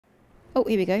Oh,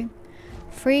 here we go.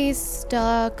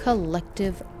 Freestar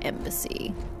Collective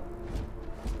Embassy.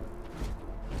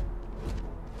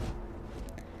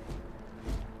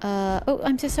 Oh,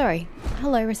 I'm so sorry.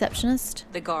 Hello, receptionist.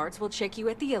 The guards will check you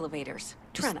at the elevators.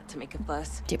 Try not to make a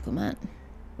fuss. Diplomat.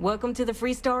 Welcome to the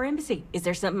Freestar Embassy. Is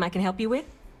there something I can help you with?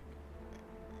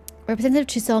 Representative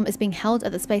Chisholm is being held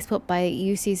at the spaceport by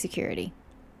UC Security.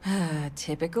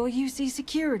 Typical UC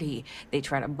security. They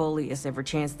try to bully us every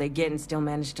chance they get and still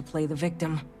manage to play the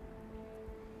victim.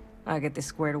 I'll get this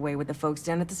squared away with the folks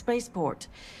down at the spaceport.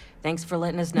 Thanks for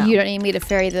letting us know. You don't need me to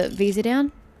ferry the visa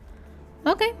down?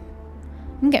 Okay.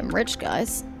 I'm getting rich,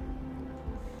 guys.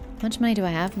 How much money do I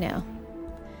have now?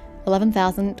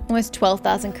 11,000, almost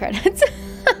 12,000 credits.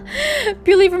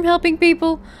 Purely from helping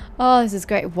people. Oh, this is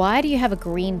great. Why do you have a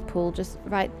green pool just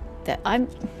right there?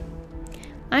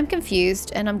 I'm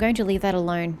confused, and I'm going to leave that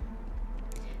alone.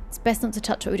 It's best not to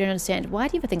touch what we don't understand. Why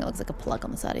do you have a thing that looks like a plug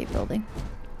on the side of your building?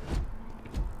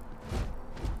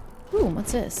 Ooh,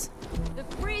 what's this? The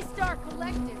Freestar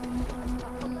Collective.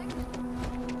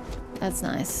 That's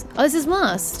nice. Oh, this is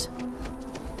Must.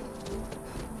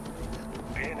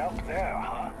 Been up there,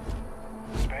 huh?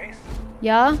 Space?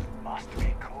 Yeah? Must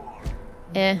be cool.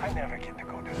 Eh. I never get to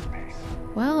go to space.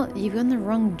 Well, you've done the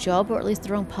wrong job, or at least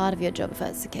the wrong part of your job, if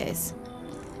that's the case.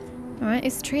 Alright,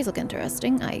 these trees look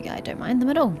interesting. I don't mind them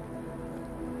at all.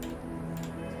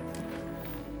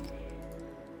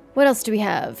 What else do we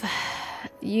have?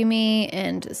 Yumi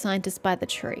and Scientists by the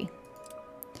Tree.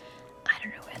 I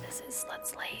don't know where this is.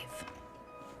 Let's leave.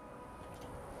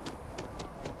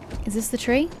 Is this the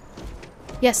tree?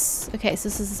 Yes. Okay, so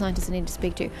this is the scientist I need to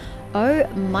speak to. Oh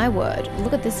my word.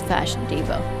 Look at this fashion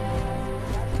diva.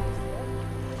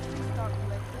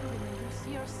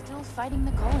 You are still fighting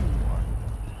the colony war.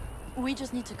 We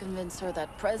just need to convince her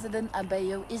that President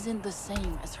Abeyo isn't the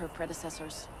same as her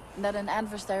predecessors. That an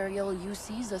adversarial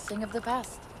UC is a thing of the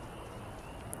past.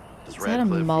 Does Is that a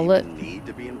Radcliffe mullet? even need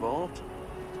to be involved?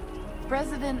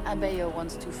 President Abeyo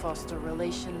wants to foster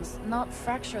relations, not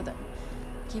fracture them.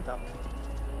 Keep up.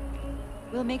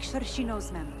 We'll make sure she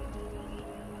knows, ma'am.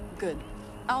 Good.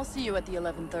 I'll see you at the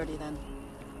 11:30 then.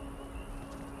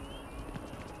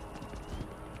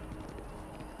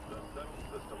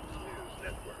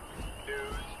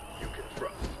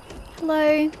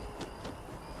 Hello.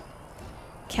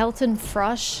 Kelton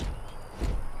Frush.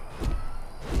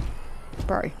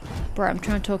 Bro, I'm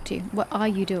trying to talk to you. What are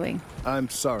you doing? I'm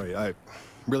sorry, I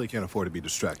really can't afford to be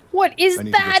distracted. What is I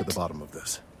need that? to get to the bottom of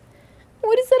this.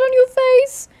 What is that on your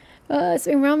face?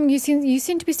 Something wrong? You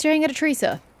seem to be staring at a tree,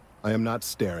 sir. I am not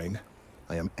staring.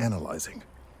 I am analyzing.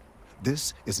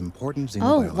 This is important Oh,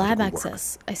 xenobiological lab work.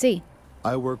 access. I see.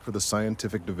 I work for the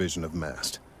scientific division of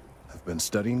MAST. I've been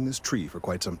studying this tree for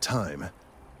quite some time,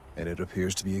 and it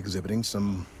appears to be exhibiting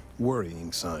some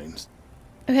worrying signs.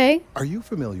 Okay. Are you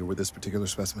familiar with this particular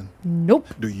specimen? Nope.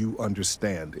 Do you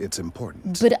understand its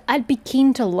importance? But I'd be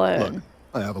keen to learn. Look,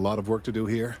 I have a lot of work to do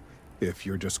here. If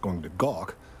you're just going to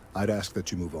gawk, I'd ask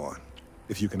that you move on.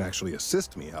 If you can actually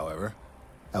assist me, however,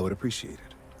 I would appreciate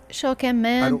it. Sure can,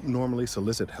 man. I don't normally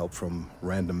solicit help from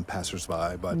random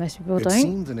passersby, but Most people it don't.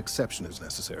 seems an exception is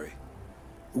necessary.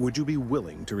 Would you be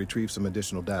willing to retrieve some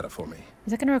additional data for me?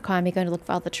 Is that going to require me going to look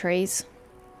for other trees?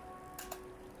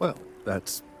 Well,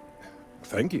 that's...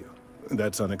 Thank you.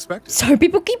 That's unexpected. So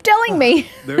people keep telling me.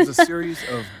 There's a series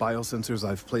of biosensors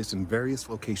I've placed in various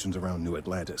locations around New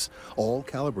Atlantis, all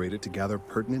calibrated to gather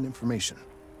pertinent information.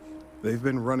 They've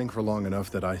been running for long enough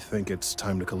that I think it's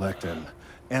time to collect and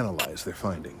analyze their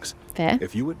findings. Fair.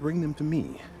 If you would bring them to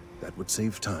me, that would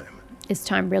save time. Is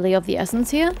time really of the essence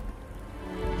here?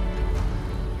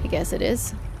 I guess it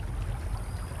is.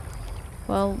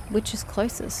 Well, which is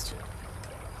closest?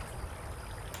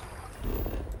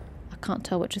 I can't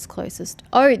tell which is closest.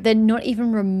 Oh, they're not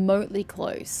even remotely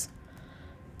close.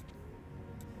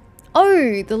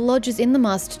 Oh, the lodge is in the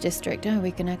master district. Oh,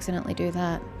 we can accidentally do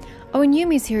that. Oh, and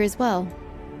Yumi's here as well.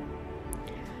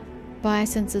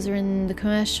 Biosensors are in the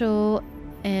commercial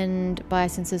and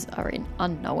biosensors are in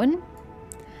unknown.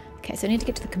 Okay, so I need to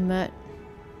get to the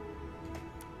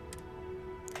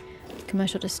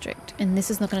commercial district. And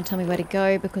this is not going to tell me where to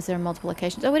go because there are multiple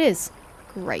locations. Oh, it is.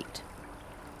 Great.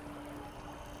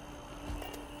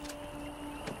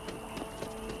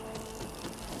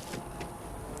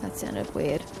 That sounded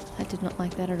weird. I did not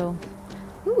like that at all.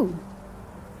 Ooh.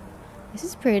 This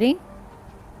is pretty.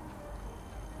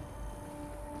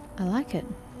 I like it.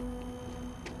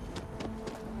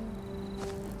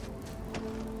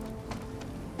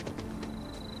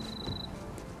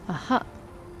 Aha.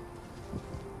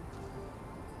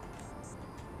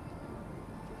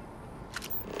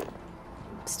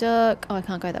 Stuck. Oh, I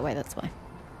can't go that way, that's why.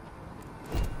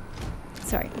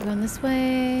 Sorry, we're going this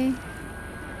way.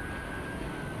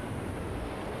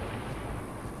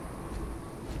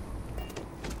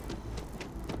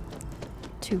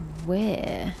 To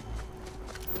where?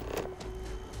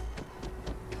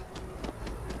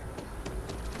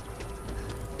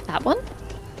 That one?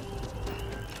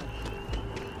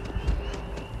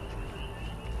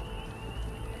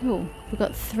 Oh, we've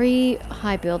got 3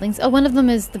 high buildings. Oh, one of them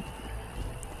is the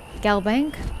Gal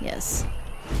Bank? Yes.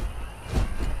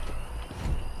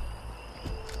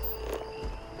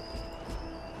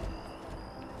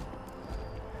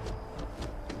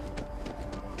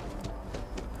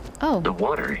 Oh. The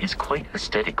water is quite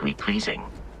aesthetically pleasing,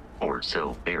 or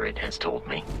so Barrett has told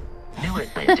me. New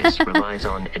Atlantis relies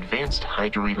on advanced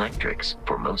hydroelectrics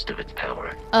for most of its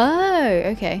power. Oh,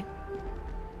 okay.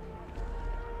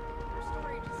 Your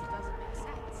story just doesn't make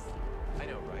sense. I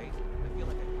know, right? I feel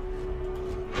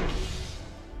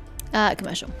like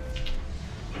Commercial.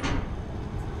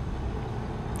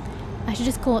 I should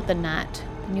just call it the Nat.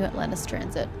 The New Atlantis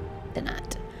Transit. The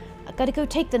Nat. I gotta go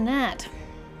take the Nat.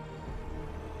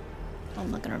 I'm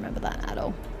not gonna remember that at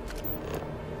all.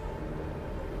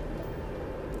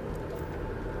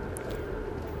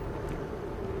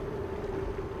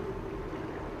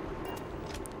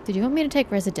 Did you want me to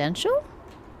take residential?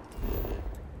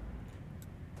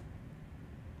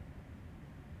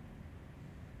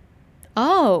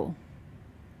 Oh.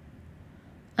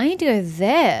 I need to go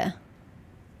there.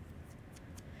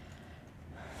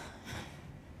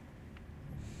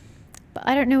 But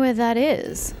I don't know where that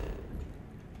is.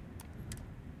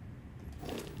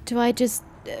 Do I just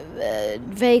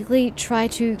vaguely try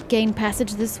to gain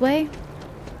passage this way?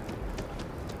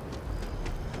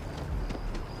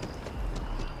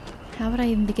 How would I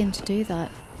even begin to do that?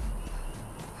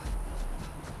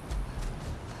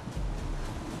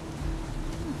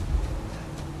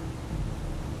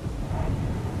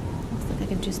 Looks like I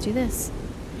can just do this.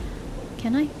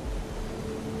 Can I?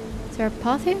 Is there a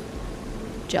path here?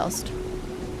 Just.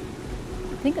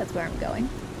 I think that's where I'm going.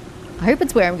 I hope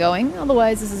it's where I'm going,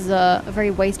 otherwise this is a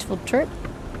very wasteful trip.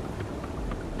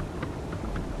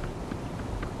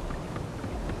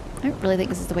 I don't really think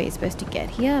this is the way you're supposed to get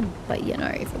here, but you know,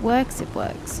 if it works, it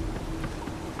works.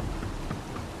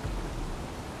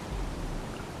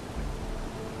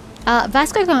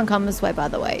 Vasco can't come this way, by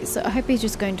the way, so I hope he's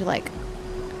just going to, like,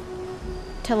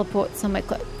 teleport somewhere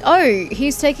close. Oh,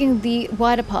 he's taking the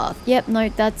wider path. Yep, no,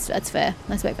 that's fair.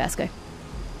 Nice work, Vasco.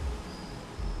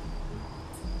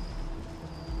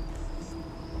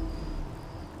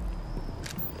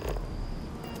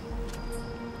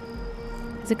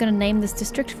 Is it going to name this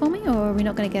district for me, or are we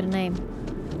not going to get a name?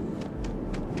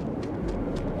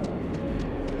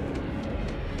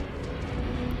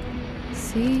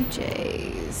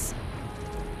 CJs.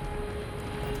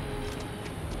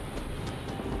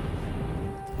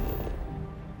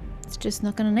 It's just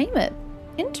not going to name it.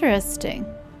 Interesting.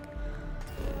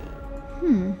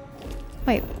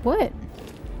 Wait, what?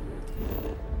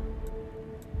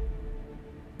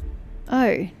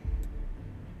 Oh.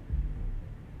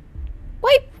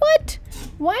 Wait, what?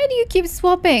 Why do you keep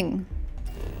swapping?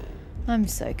 I'm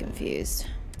so confused.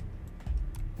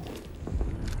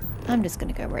 I'm just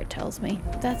gonna go where it tells me.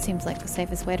 That seems like the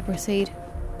safest way to proceed.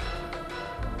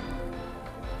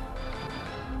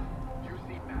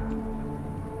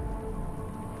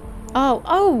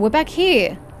 Oh, we're back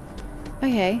here.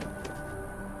 Okay.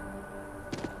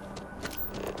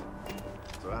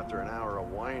 So after an hour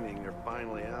of whining, you're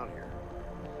finally out here.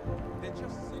 they're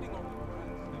just sitting on the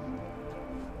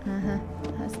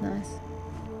ground. That's nice.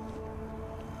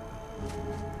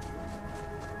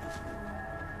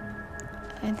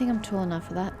 I don't think I'm tall enough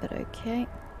for that, but okay.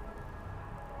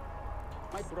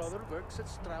 My brother works at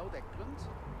Stroud Eklund,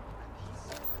 and he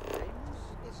says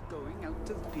Amos is going out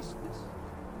of business.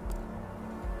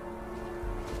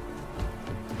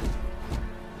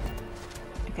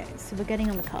 Okay, so we're getting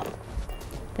on the car.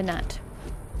 The Nat.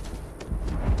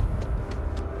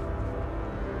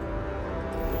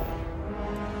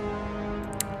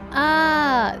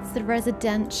 Ah, it's the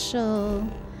residential.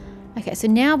 Okay, so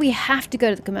now we have to go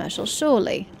to the commercial,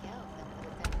 surely.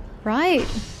 Right?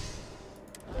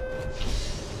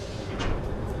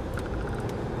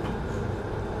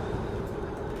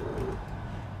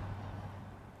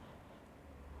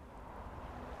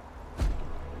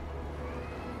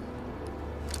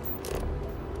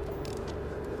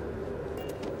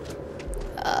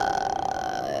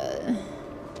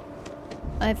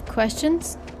 I have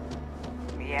questions.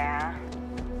 Yeah.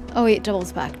 Oh, it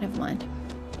doubles back. Never mind.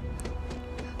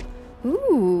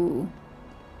 Ooh.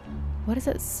 What does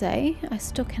it say? I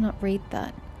still cannot read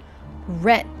that.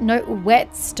 No,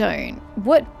 whetstone.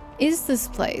 What is this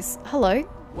place? Hello?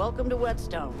 Welcome to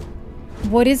Whetstone.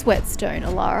 What is Whetstone,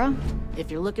 Alara?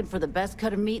 If you're looking for the best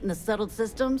cut of meat in the settled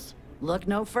systems, look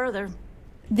no further.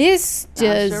 This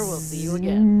does sure we'll see you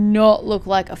again. not look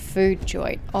like a food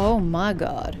joint. Oh my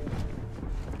god.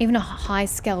 Even a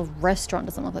high-scale restaurant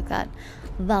doesn't look like that.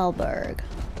 Valberg.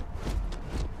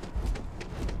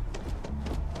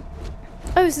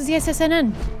 Oh, this is the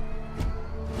SSNN.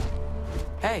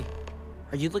 Hey,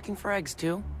 are you looking for eggs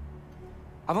too?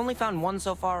 I've only found one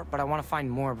so far, but I want to find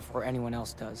more before anyone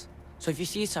else does. So if you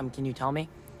see some, can you tell me?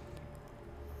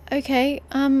 Okay,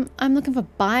 I'm looking for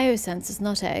biosensors,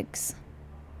 not eggs.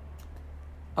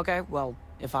 Okay, well,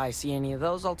 if I see any of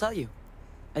those, I'll tell you.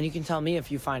 And you can tell me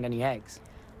if you find any eggs.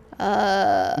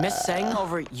 Miss Seng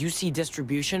over at UC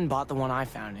Distribution bought the one I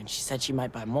found, and she said she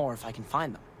might buy more if I can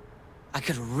find them. I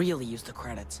could really use the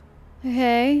credits.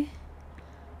 Okay.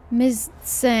 Ms.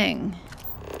 Seng.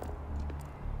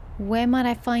 Where might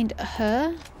I find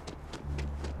her?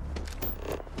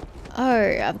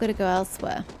 Oh, I've got to go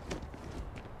elsewhere.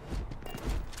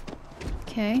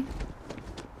 Okay.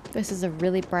 This is a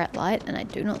really bright light and I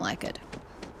do not like it.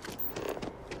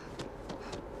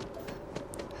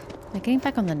 Am I getting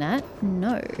back on the net?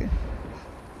 No.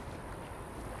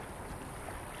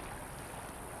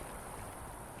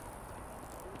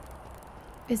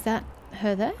 Is that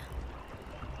her there?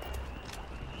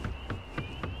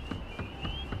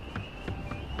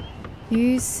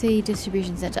 UC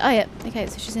Distribution Center. Oh, yeah. Okay,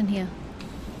 so she's in here.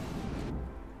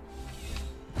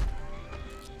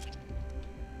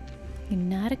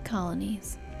 United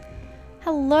Colonies.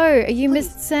 Hello, are you Miss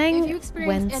Tseng? If you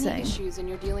experience any issues in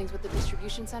your dealings with the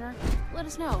distribution center, let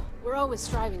us know. We're always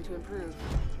striving to improve.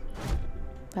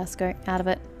 Vasco, out of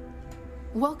it.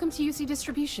 Welcome to UC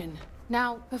Distribution.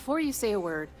 Now, before you say a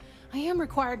word, I am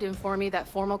required to inform you that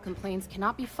formal complaints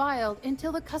cannot be filed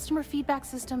until the customer feedback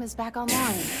system is back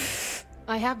online.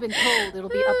 I have been told it'll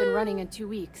be up and running in 2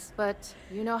 weeks, but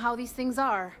you know how these things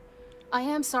are. I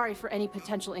am sorry for any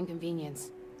potential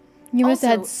inconvenience. You must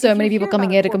have had so many people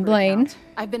coming here to complain.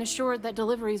 I've been assured that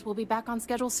deliveries will be back on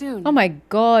schedule soon. Oh my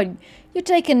god, you're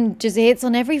taking just hits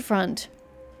on every front.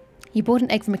 You bought an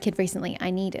egg from a kid recently. I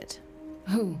need it.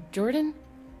 Who, Jordan?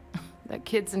 That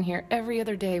kid's in here every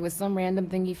other day with some random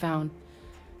thing he found.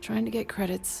 Trying to get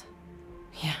credits.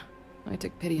 Yeah, I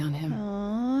took pity on him.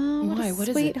 Aww, Why? What is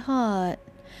it? Sweetheart.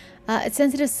 It's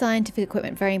sensitive scientific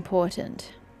equipment, very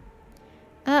important.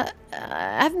 I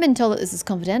haven't been told that this is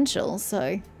confidential,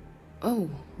 so... Oh,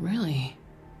 really?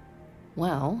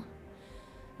 Well,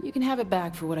 you can have it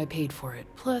back for what I paid for it,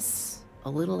 plus a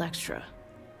little extra.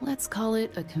 Let's call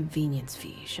it a convenience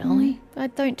fee, shall we? I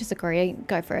don't disagree.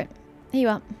 Go for it. Here you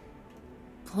are.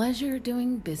 Pleasure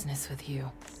doing business with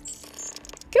you.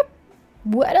 Cool.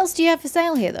 What else do you have for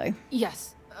sale here, though?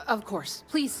 Yes, of course.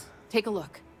 Please, take a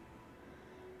look.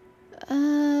 I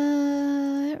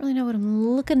don't really know what I'm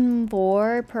looking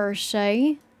for, per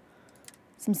se.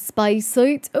 Some space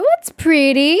suits. Oh, it's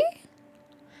pretty.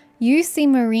 UC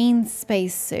Marine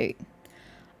spacesuit.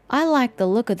 I like the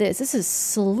look of this. This is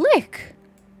slick.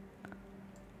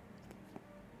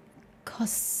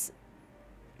 Costs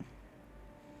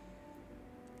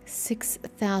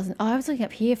 6,000. Oh, I was looking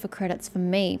up here for credits for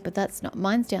me, but that's not.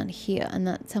 Mine's down here, and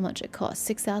that's how much it costs.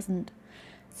 6,000.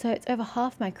 So it's over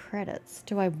half my credits.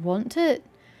 Do I want it?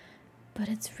 But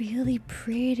it's really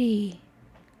pretty.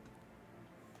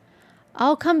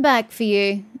 I'll come back for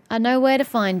you. I know where to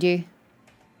find you.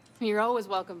 You're always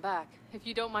welcome back, if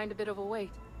you don't mind a bit of a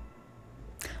wait.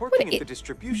 Working at the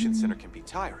distribution center can be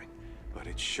tiring, but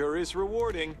it sure is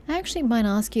rewarding. I actually might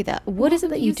ask you that. What is it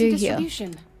that you do here?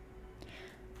 Distribution.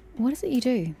 What is it you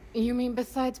do? You mean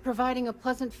besides providing a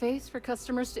pleasant face for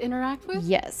customers to interact with?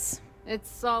 Yes.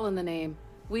 It's all in the name.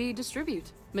 We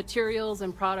distribute materials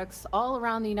and products all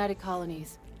around the United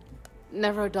Colonies.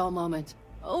 Never a dull moment.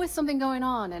 Always something going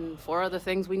on, and 4 other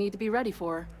things we need to be ready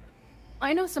for.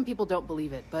 I know some people don't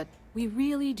believe it, but we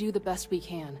really do the best we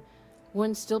can.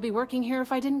 Wouldn't still be working here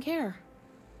if I didn't care.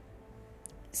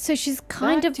 So she's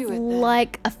kind of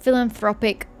like a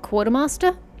philanthropic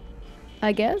quartermaster,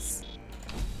 I guess.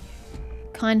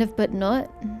 Kind of, but not.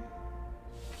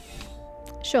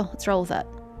 Sure, let's roll with that.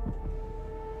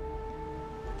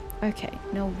 Okay,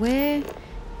 now where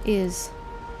is...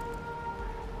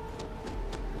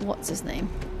 What's his name?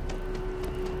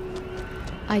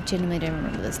 I genuinely don't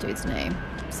remember this dude's name.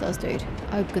 Sus dude.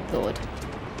 Oh, good lord.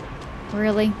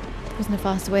 Really? Wasn't a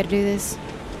faster way to do this?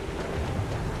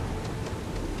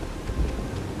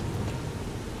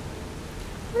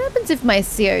 What happens if my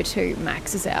CO2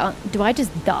 maxes out? Do I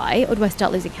just die, or do I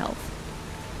start losing health?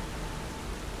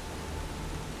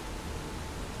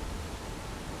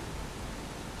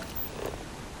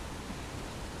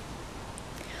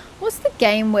 What's the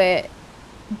game where...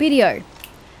 Video.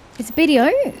 It's a video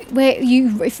where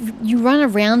if you run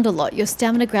around a lot, your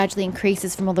stamina gradually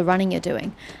increases from all the running you're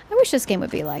doing. I wish this game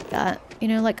would be like that. You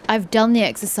know, like, I've done the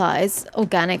exercise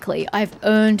organically. I've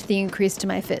earned the increase to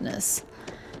my fitness.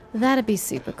 That'd be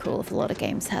super cool if a lot of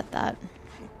games had that.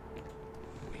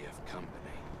 We have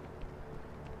company.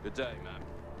 Good day, ma'am.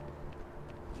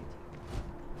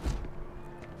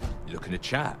 You looking to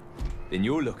chat? Then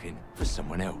you're looking for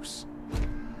someone else.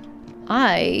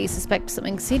 I suspect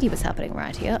something seedy was happening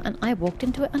right here, and I walked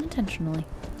into it unintentionally.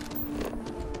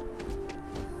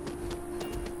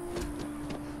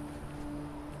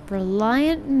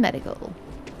 Reliant Medical.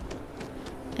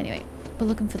 Anyway, we're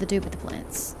looking for the dude with the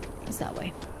plants. It's that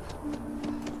way.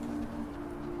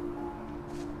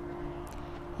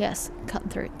 Yes, cutting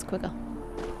through. It's quicker.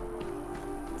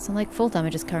 It's not like full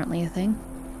damage is currently a thing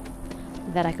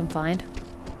that I can find.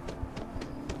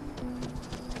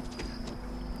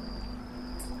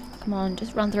 Come on,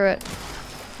 just run through it.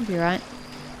 You'll be right.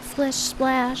 Splish,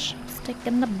 splash, stick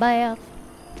in the bath.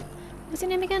 What's your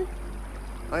name again?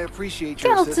 I appreciate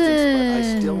your assistance, but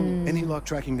I still... Any luck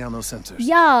tracking down those sensors?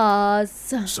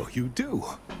 Yes. So you do.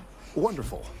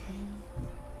 Wonderful.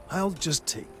 I'll just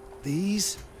take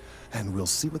these, and we'll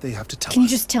see what they have to tell us. Can you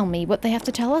just tell me what they have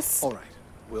to tell us? All right.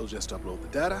 We'll just upload the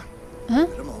data. Huh?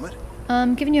 Give it a moment.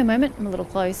 I'm giving you a moment. I'm a little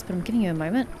close, but I'm giving you a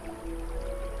moment.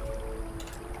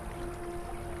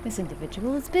 This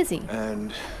individual is busy.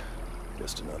 And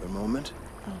just another moment.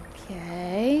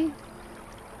 Okay.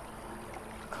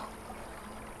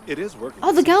 It is working.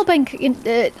 Oh, the Galbank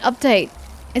update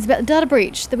is about the data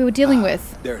breach that we were dealing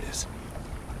with. There it is.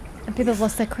 And people have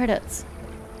lost their credits.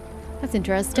 That's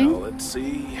interesting. Now, let's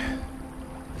see.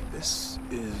 This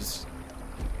is...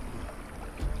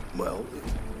 Well,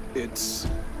 it's...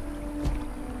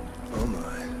 Oh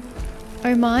my.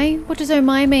 Oh my? What does oh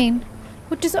my mean?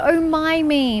 What does oh my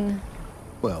mean?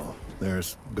 Well,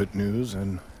 there's good news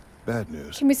and bad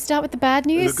news. Can we start with the bad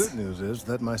news? The good news is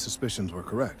that my suspicions were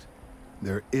correct.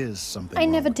 There is something I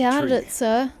wrong never with the doubted tree. it,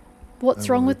 sir. What's I will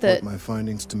wrong with report it? my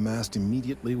findings to MAST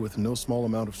immediately with no small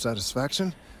amount of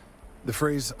satisfaction. The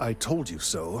phrase, "I told you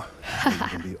so,"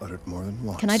 can be uttered more than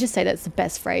once. Can I just say that's the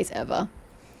best phrase ever?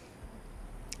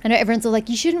 I know everyone's all like,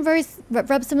 you shouldn't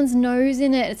rub someone's nose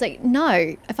in it. It's like,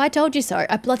 no, if I told you so,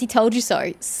 I bloody told you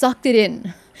so. Sucked it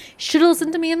in. Should have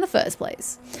listened to me in the first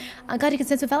place. I'm glad your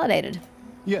concerns were validated.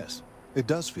 Yes, it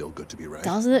does feel good to be right.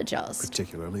 Doesn't it just?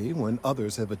 Particularly when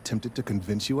others have attempted to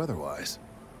convince you otherwise.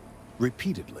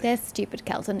 Repeatedly. They're stupid,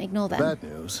 Kelton. Ignore them. Bad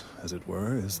news, as it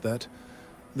were, is that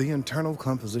the internal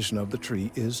composition of the tree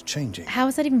is changing. How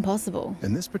is that even possible?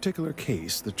 In this particular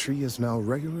case, the tree is now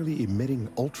regularly emitting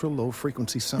ultra-low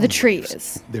frequency sound The tree waves.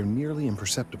 is. They're nearly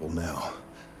imperceptible now,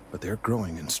 but they're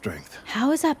growing in strength.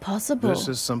 How is that possible? This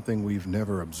is something we've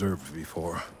never observed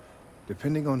before.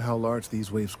 Depending on how large these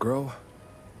waves grow,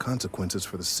 consequences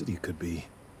for the city could be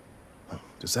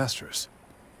disastrous.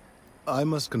 I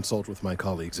must consult with my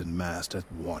colleagues in MAST at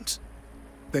once.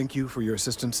 Thank you for your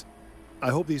assistance. I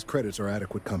hope these credits are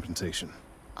adequate compensation.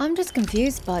 I'm just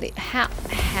confused, buddy.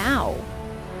 How?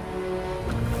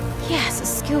 Yes, a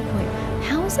skill point.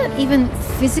 How is that even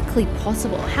physically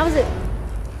possible? How is it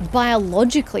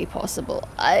biologically possible?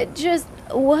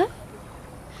 What?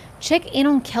 Check in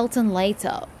on Kelton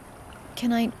later.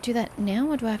 Can I do that now,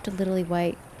 or do I have to literally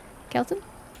wait? Kelton?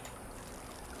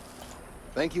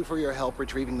 Thank you for your help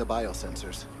retrieving the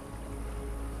biosensors.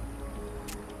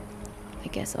 I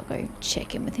guess I'll go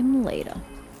check in with him later.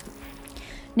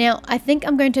 Now, I think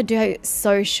I'm going to do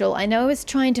social. I know I was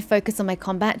trying to focus on my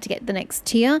combat to get the next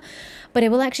tier, but I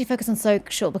will actually focus on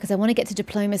social because I want to get to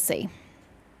diplomacy.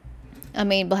 I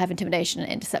mean, we'll have intimidation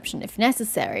and interception if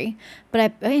necessary,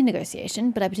 but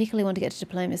negotiation, but I particularly want to get to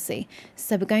diplomacy.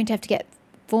 So we're going to have to get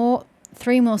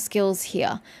 3 more skills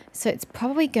here. So it's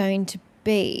probably going to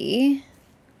be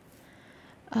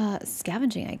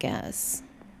scavenging, I guess.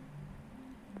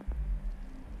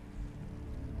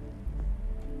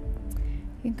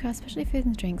 You can craft specialty foods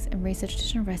and drinks and research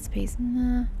additional recipes.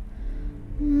 Nah.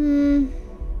 When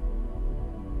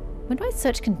do I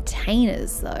search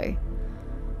containers, though? I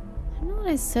don't know when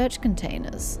I search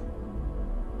containers.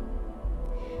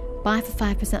 Buy for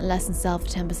 5% less and sell for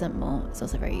 10% more. It's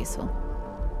also very useful.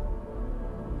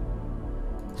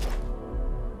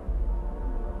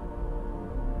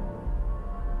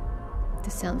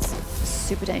 This sounds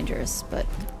super dangerous, but,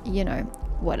 you know,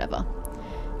 whatever.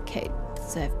 Okay.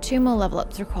 So I have 2 more level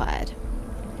ups required.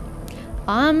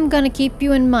 I'm gonna keep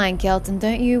you in mind, Kelton,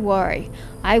 don't you worry.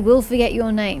 I will forget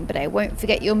your name, but I won't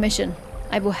forget your mission.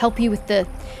 I will help you with the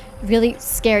really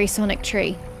scary sonic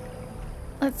tree.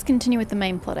 Let's continue with the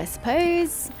main plot, I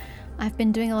suppose. I've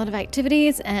been doing a lot of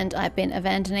activities and I've been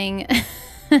abandoning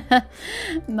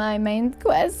my main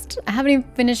quest. I haven't even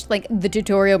finished like the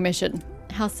tutorial mission.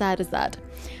 How sad is that?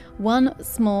 One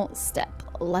small step.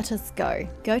 Let us go.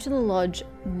 Go to the lodge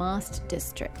mast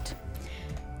district.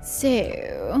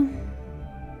 So,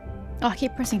 oh, I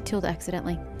keep pressing tilde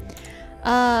accidentally.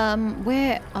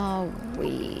 Where are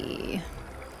we?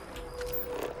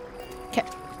 Okay,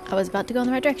 I was about to go in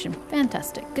the right direction.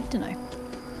 Fantastic, good to know.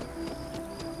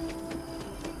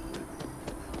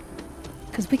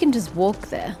 Because we can just walk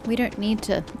there. We don't need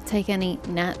to take any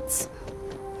gnats.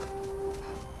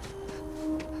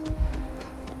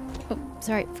 Oh,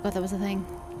 sorry, forgot that was a thing.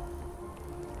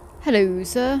 Hello,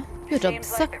 sir. Your job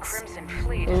sucks.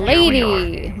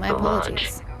 Lady! My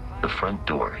apologies. The front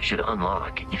door should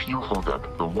unlock if you hold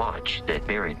up the watch that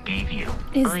Barrett gave you.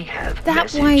 I have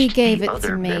that why you gave it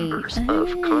to me? Members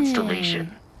of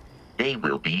Constellation. They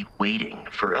will be waiting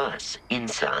for us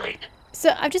inside.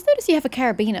 So I've just noticed you have a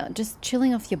carabiner just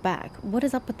chilling off your back. What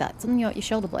is up with that? Something on your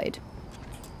shoulder blade.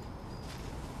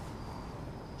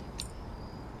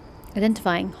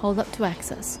 Identifying. Hold up to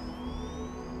access.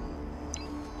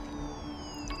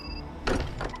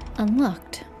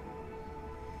 Unlocked.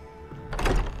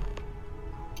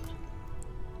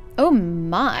 Oh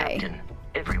my. Captain,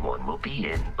 everyone will be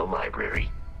in the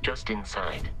library, just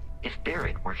inside. If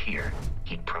Barrett were here,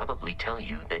 he'd probably tell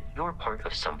you that you're part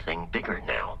of something bigger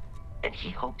now, and he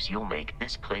hopes you'll make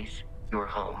this place your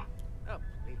home. Oh,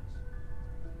 please.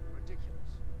 Ridiculous.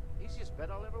 Easiest bet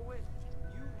I'll ever win.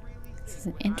 You really This is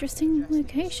an interesting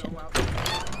location.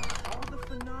 All the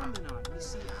phenomenon we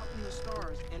see out in the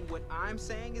stars, and what I'm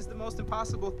saying is the most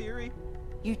impossible theory.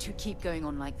 You two keep going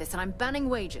on like this, and I'm banning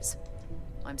wages.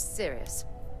 I'm serious.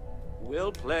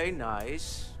 We'll play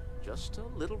nice. Just a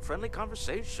little friendly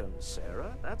conversation,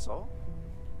 Sarah, that's all.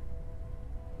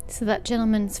 So that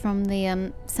gentleman's from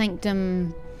the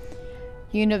Sanctum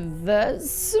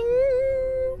universe.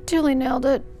 Totally nailed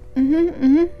it.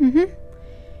 You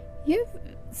have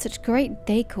such great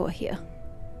decor here.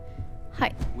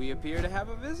 Hi. We appear to have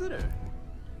a visitor.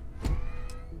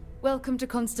 Welcome to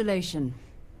Constellation.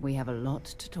 We have a lot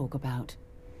to talk about.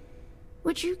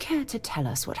 Would you care to tell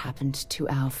us what happened to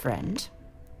our friend?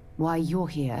 Why you're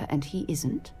here and he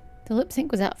isn't? The lip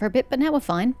sync was out for a bit, but now we're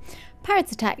fine.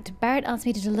 Pirates attacked. Barrett asked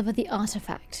me to deliver the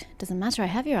artifact. Doesn't matter, I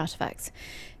have your artifacts.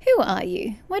 Who are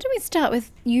you? Why don't we start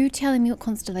with you telling me what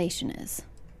Constellation is?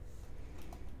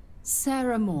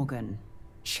 Sarah Morgan,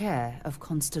 Chair of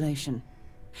Constellation.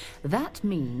 That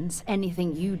means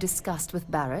anything you discussed with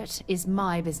Barrett is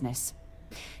my business.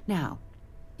 Now,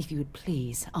 if you would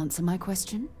please answer my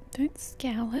question. Don't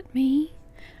scowl at me.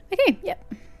 Okay,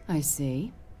 yep. I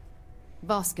see.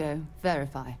 Vasco,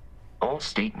 verify. All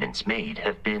statements made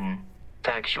have been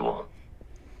factual.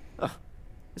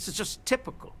 This is just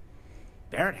typical.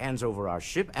 Barrett hands over our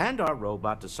ship and our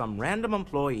robot to some random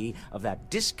employee of that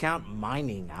discount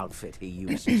mining outfit he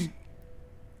uses.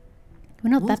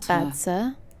 We're not that bad,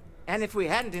 sir. And if we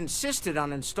hadn't insisted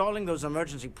on installing those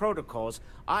emergency protocols,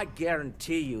 I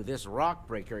guarantee you this rock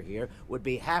breaker here would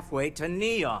be halfway to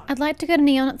Neon. I'd like to go to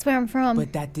Neon, that's where I'm from.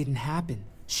 But that didn't happen.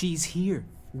 She's here,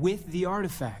 with the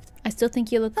artifact. I still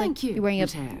think you look like you're wearing a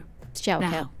shower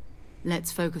cap. Now,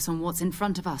 let's focus on what's in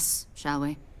front of us, shall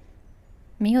we?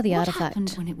 Me or the What artifact? happened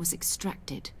when it was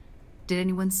extracted? Did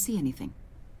anyone see anything?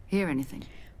 Hear anything?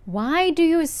 Why do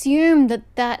you assume that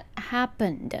that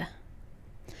happened?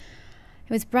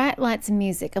 It was bright lights and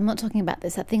music. I'm not talking about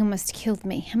this. That thing almost killed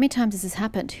me. How many times has this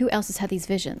happened? Who else has had these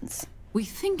visions? We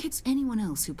think it's anyone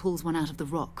else who pulls one out of the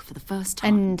rock for the first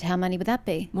time. And how many would that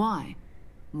be? Why?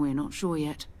 We're not sure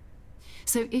yet.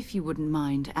 So if you wouldn't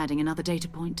mind adding another data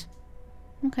point.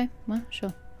 Okay, well,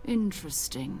 sure.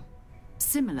 Interesting.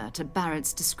 Similar to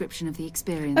Barrett's description of the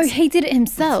experience. Oh, he did it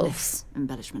himself. With less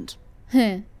embellishment.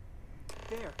 Huh.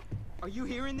 There. Are you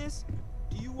hearing this?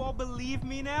 Do you all believe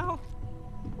me now?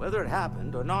 Whether it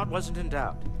happened or not wasn't in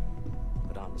doubt.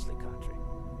 But honestly, Country,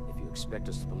 if you expect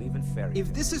us to believe in fairy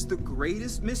If this is the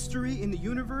greatest mystery in the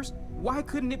universe, why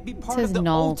couldn't it be It part says of the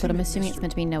Noel, ultimate but I'm assuming it's mystery?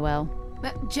 meant to be Noel.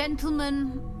 But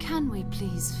gentlemen, can we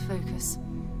please focus?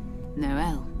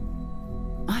 Noel,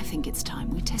 I think it's time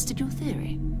we tested your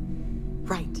theory.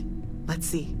 Right. Let's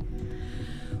see.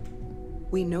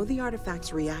 We know the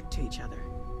artifacts react to each other.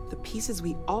 The pieces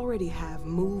we already have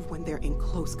move when they're in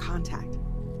close contact.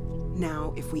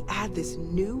 Now, if we add this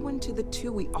new one to the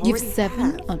two we already You've 7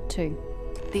 have, or 2?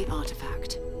 The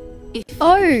artifact. If you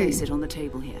Oh! could place it on the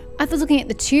table here. I was looking at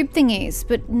the tube thingies,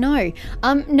 but no.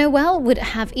 Noel would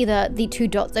have either the 2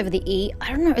 dots over the E.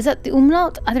 I don't know, is that the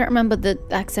umlaut? I don't remember the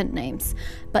accent names.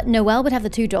 But Noel would have the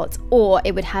 2 dots, or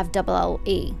it would have double L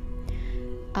E.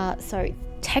 So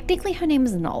technically her name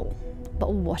is Noel,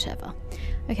 but whatever.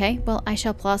 Okay, well, I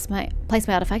shall place my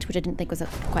artifact, which I didn't think was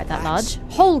quite that large.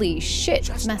 Holy shit,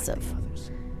 it's massive.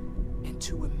 And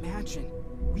to imagine,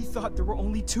 we thought there were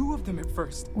only 2 of them at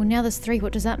first. Well, now there's 3.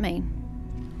 What does that mean?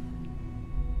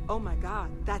 Oh my god,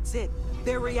 that's it.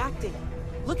 They're reacting.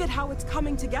 Look at how it's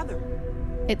coming together.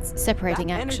 It's separating,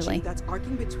 that actually. Energy that's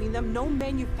arcing between them, no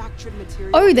manufactured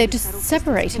material. Oh, they're just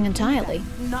separating entirely.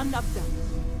 None of them.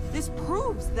 This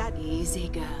proves that. Easy,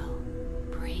 girl.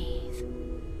 Breathe.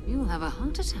 You'll have a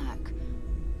heart attack.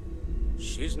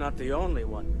 She's not the only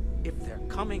one. If they're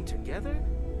coming together,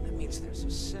 that means there's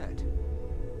a set.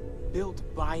 Built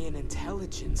by an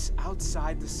intelligence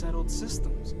outside the settled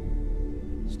systems.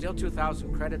 Still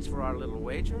 2,000 credits for our little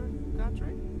wager,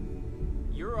 Godric?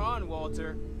 You're on,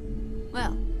 Walter.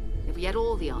 Well, if we had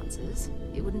all the answers,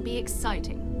 it wouldn't be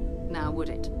exciting. Now, would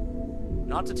it?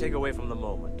 Not to take away from the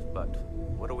moment, but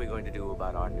what are we going to do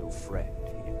about our new friend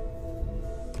here?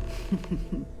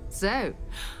 So,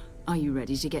 are you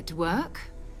ready to get to work?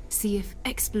 See if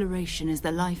exploration is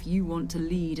the life you want to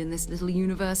lead in this little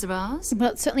universe of ours?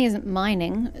 Well, it certainly isn't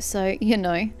mining, so, you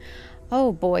know.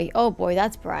 Oh boy,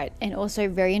 that's bright, and also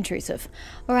very intrusive.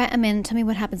 Alright, I'm in. Tell me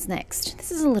what happens next.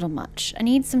 This is a little much. I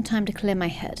need some time to clear my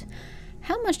head.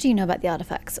 How much do you know about the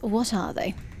artifacts? What are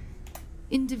they?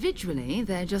 Individually,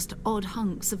 they're just odd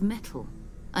hunks of metal.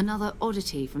 Another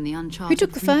oddity from the uncharted Who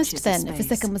took the reaches first, then, of if the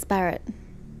space. second was Barrett?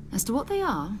 As to what they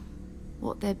are,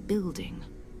 what they're building,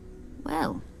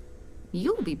 well,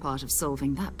 you'll be part of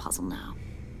solving that puzzle now.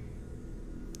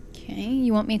 Okay,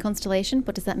 you want me a Constellation?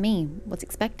 What does that mean? What's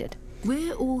expected?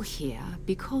 We're all here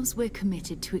because we're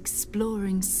committed to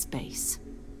exploring space.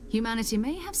 Humanity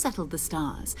may have settled the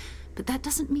stars, but that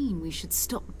doesn't mean we should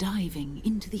stop diving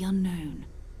into the unknown.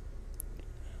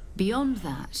 Beyond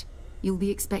that, you'll be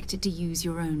expected to use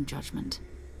your own judgment,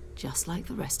 just like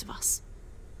the rest of us.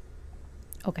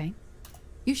 Okay.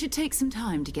 You should take some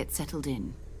time to get settled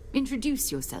in.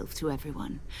 Introduce yourself to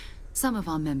everyone. Some of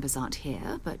our members aren't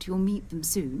here, but you'll meet them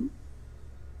soon.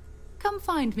 Come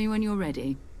find me when you're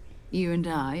ready. You and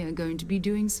I are going to be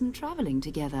doing some traveling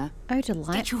together. Oh,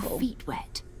 delightful. Get your feet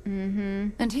wet.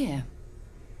 Mm-hmm. And here,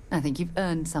 I think you've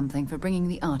earned something for bringing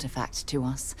the artifact to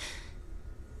us.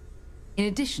 In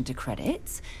addition to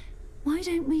credits, why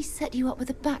don't we set you up with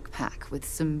a backpack with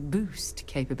some boost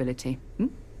capability?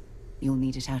 You'll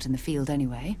need it out in the field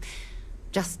anyway.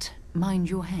 Just mind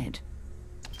your head.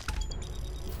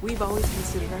 We've always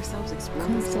considered ourselves explorers.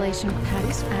 Constellation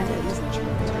packs added.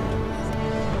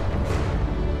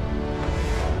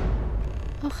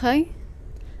 Okay.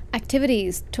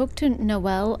 Activities. Talk to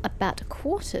Noelle about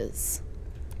quarters.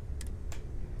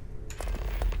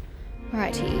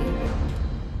 Alrighty.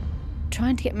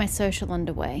 Trying to get my social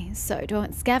underway. So, do I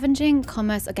want scavenging,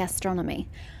 commerce, or gastronomy?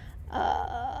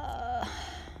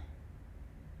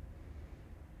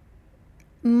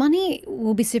 Money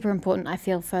will be super important, I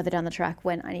feel, further down the track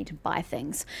when I need to buy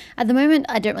things. At the moment,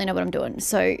 I don't really know what I'm doing,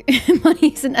 so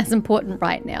money isn't as important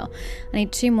right now. I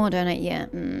need 2 more, don't I? Yeah.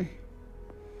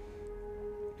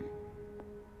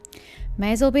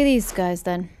 May as well be these guys,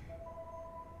 then.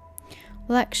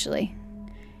 Well, actually,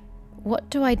 what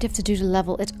do I have to do to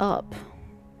level it up?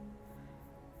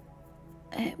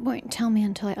 It won't tell me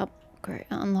until I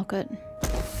unlock it.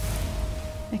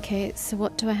 Okay, so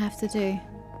what do I have to do?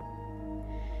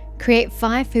 Create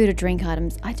 5 food or drink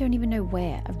items. I don't even know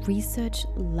where. A research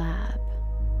lab.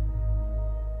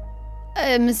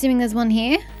 I'm assuming there's one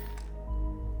here?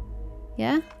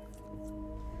 Yeah?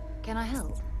 Can I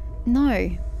help? No.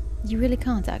 You really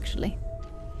can't, actually.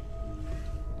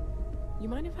 You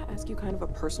mind if I ask you kind of a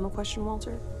personal question,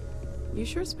 Walter? You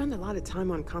sure spend a lot of time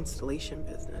on Constellation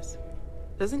business.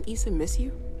 Doesn't Issa miss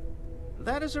you?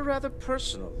 That is a rather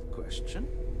personal question,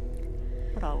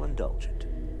 but I'll indulge it.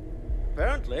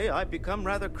 Apparently, I become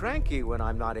rather cranky when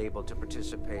I'm not able to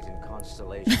participate in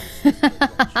Constellation's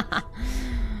adventures.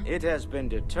 It has been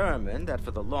determined that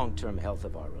for the long-term health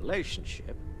of our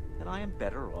relationship, that I am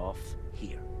better off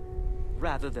here,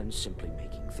 rather than simply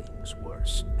making things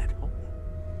worse at home.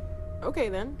 Okay,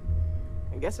 then.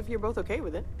 I guess if you're both okay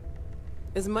with it.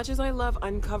 As much as I love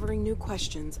uncovering new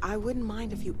questions, I wouldn't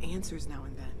mind a few answers now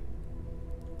and then.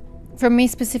 From me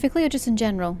specifically, or just in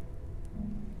general?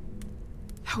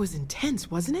 That was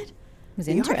intense, wasn't it? It was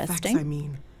the interesting. Artifacts, I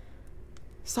mean.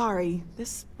 Sorry,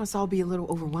 this must all be a little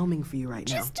overwhelming for you right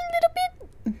now. Just a little bit.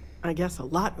 I guess a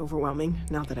lot overwhelming,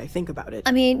 now that I think about it.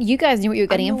 I mean, you guys knew what you were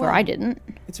getting in for. I didn't.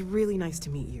 It's really nice to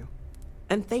meet you.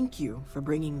 And thank you for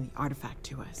bringing the artifact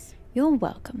to us. You're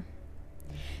welcome.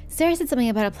 Sarah said something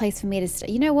about a place for me to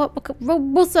stay. You know what?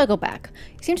 We'll circle back.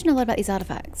 You seem to know a lot about these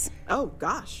artifacts. Oh,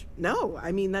 gosh. No,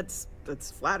 I mean, that's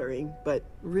that's flattering, but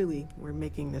really, we're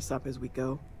making this up as we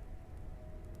go.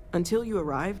 Until you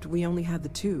arrived, we only had the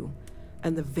two,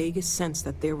 and the vaguest sense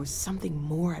that there was something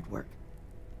more at work.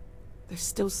 There's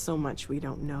still so much we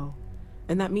don't know,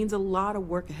 and that means a lot of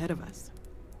work ahead of us.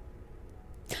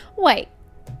 Wait.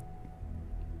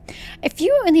 If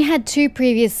you only had two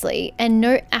previously, and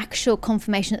no actual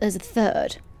confirmation that there's a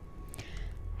third,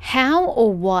 how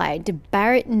or why did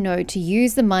Barrett know to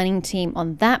use the mining team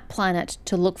on that planet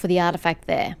to look for the artifact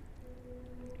there?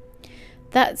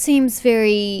 That seems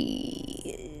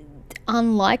very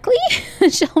unlikely,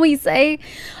 shall we say?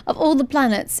 Of all the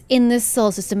planets in this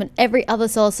solar system and every other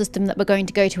solar system that we're going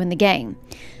to go to in the game,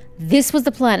 this was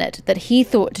the planet that he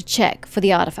thought to check for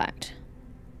the artifact.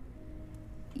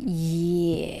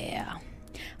 Yeah. I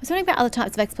was wondering about other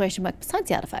types of exploration work besides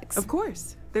the artifacts. Of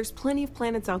course. There's plenty of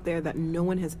planets out there that no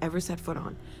one has ever set foot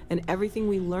on, and everything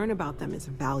we learn about them is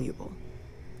valuable.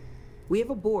 We have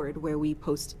a board where we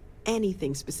post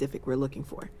anything specific we're looking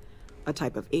for. A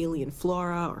type of alien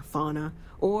flora or fauna,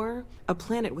 or a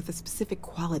planet with a specific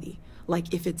quality,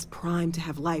 like if it's primed to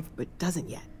have life but doesn't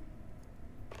yet.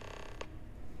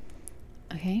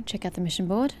 Okay, check out the mission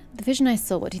board. The vision I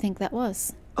saw, what do you think that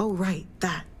was? Oh, right,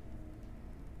 that.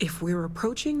 If we're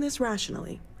approaching this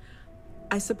rationally,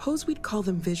 I suppose we'd call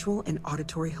them visual and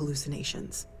auditory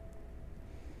hallucinations.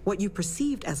 What you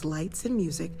perceived as lights and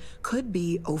music could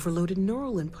be overloaded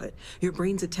neural input, your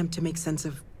brain's attempt to make sense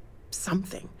of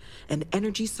something, an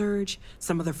energy surge,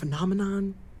 some other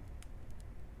phenomenon.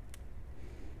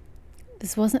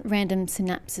 This wasn't random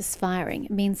synapses firing.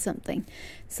 It means something.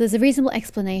 So there's a reasonable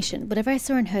explanation. Whatever I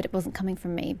saw and heard, it wasn't coming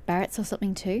from me. Barrett saw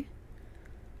something too?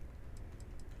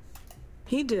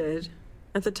 He did.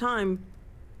 At the time,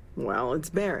 well, it's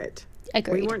Barrett.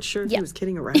 Agreed. We weren't sure if Yep. he was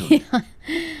kidding around.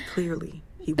 Clearly,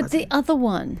 he But wasn't. the other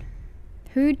one.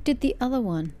 Who did the other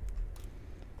one?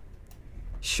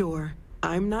 Sure,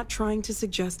 I'm not trying to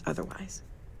suggest otherwise.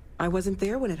 I wasn't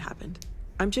there when it happened.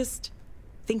 I'm just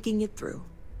thinking it through.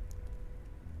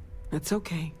 That's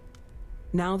okay.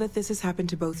 Now that this has happened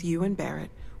to both you and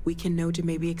Barrett, we can know to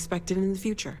maybe expect it in the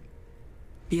future.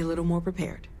 Be a little more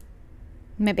prepared.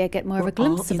 Maybe I get more of We're a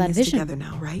glimpse all of in that this vision. together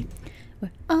now, right?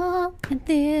 We're all in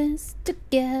this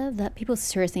together. People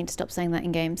seriously need to stop saying that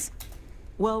in games.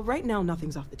 Well, right now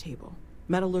nothing's off the table.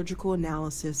 Metallurgical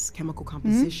analysis, chemical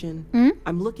composition.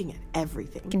 I'm looking at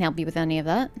everything. Can help you with any of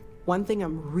that. One thing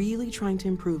I'm really trying to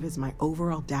improve is my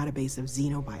overall database of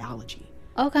xenobiology.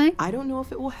 Okay. I don't know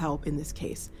if it will help in this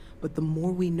case, but the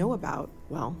more we know about,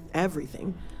 well,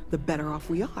 everything, the better off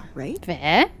we are, right?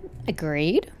 Fair.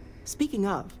 Agreed. Speaking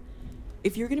of,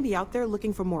 if you're going to be out there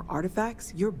looking for more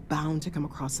artifacts, you're bound to come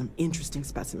across some interesting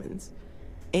specimens.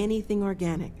 Anything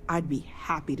organic, I'd be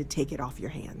happy to take it off your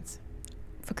hands.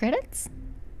 For credits?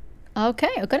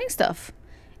 Okay, organic stuff.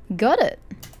 Got it.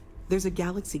 There's a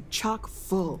galaxy chock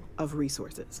full of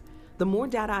resources. The more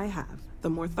data I have, the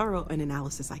more thorough an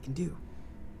analysis I can do.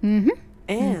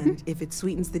 And if it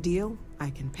sweetens the deal,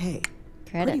 I can pay.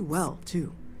 Credits. Pretty well,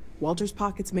 too. Walter's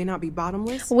pockets may not be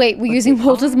bottomless. Wait, we're but using they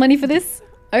Walter's are money for this?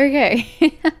 Okay.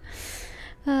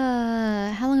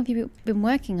 How long have you been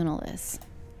working on all this?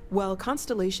 Well,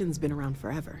 Constellation's been around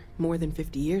forever, more than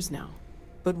 50 years now.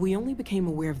 But we only became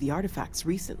aware of the artifacts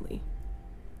recently.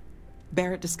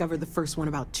 Barrett discovered the first one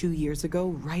about 2 years ago,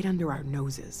 right under our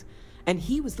noses. And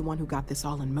he was the one who got this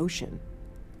all in motion.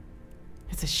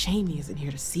 It's a shame he isn't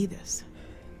here to see this.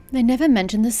 They never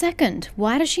mentioned the second.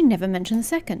 Why does she never mention the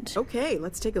second? Okay,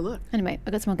 let's take a look. Anyway,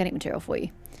 I got some organic material for you.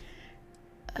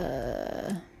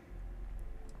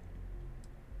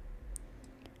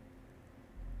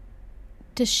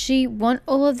 Does she want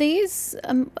all of these?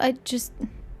 I just...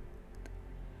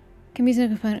 Can be used in a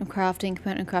component of crafting,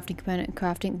 component of crafting, component of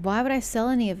crafting. Why would I sell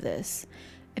any of this?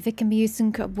 If it can be used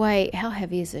in... Wait, how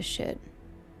heavy is this shit?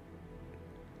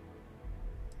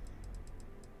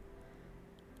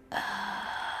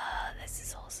 This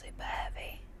is all super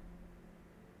heavy.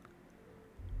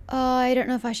 Oh, I don't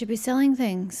know if I should be selling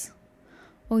things.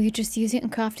 Or you just use it in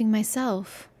crafting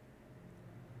myself.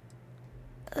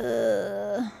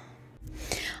 I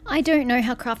don't know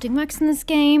how crafting works in this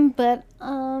game, but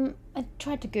I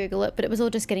tried to Google it, but it was all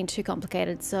just getting too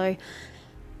complicated, so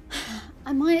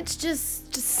I might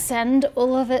just send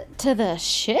all of it to the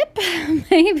ship,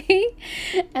 maybe,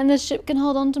 and the ship can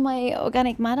hold on to my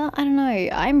organic matter. I don't know.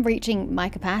 I'm reaching my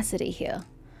capacity here.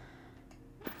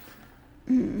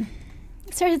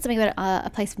 Sarah said something about a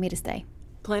place for me to stay.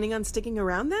 Planning on sticking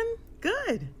around then?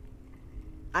 Good.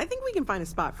 I think we can find a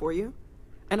spot for you.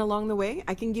 And along the way,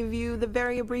 I can give you the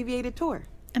very abbreviated tour.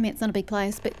 I mean, it's not a big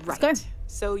place, but let's go.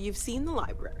 So you've seen the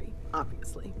library,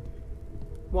 obviously.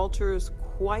 Walter is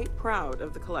quite proud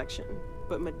of the collection,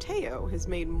 but Mateo has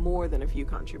made more than a few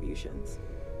contributions.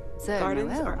 So,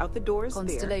 Gardens Noelle, are out the doors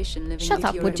Constellation there. living Shut with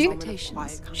up, your would you?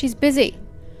 expectations. She's busy.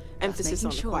 Emphasis making on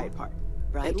the sure. quiet part.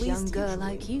 Bright At young least girl usually.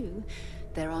 like you,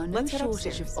 there are no Let's head shortage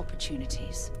upstairs. of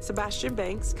opportunities. Sebastian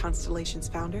Banks, Constellation's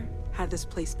founder, had this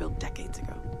place built decades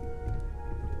ago.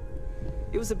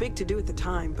 It was a big to-do at the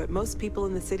time, but most people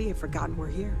in the city have forgotten we're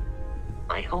here.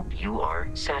 I hope you are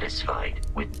satisfied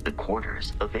with the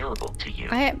quarters available to you.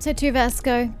 I hope so too,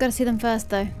 Vasco. Gotta see them first,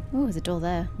 though. Oh, there's a door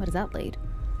there. Where does that lead?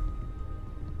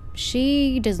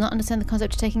 She does not understand the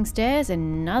concept of taking stairs,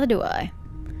 and neither do I.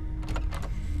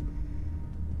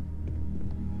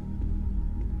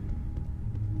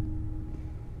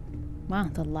 Wow,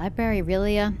 the library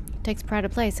really takes pride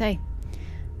of place, hey?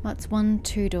 What's 1,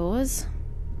 2 doors?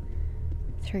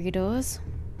 3 doors?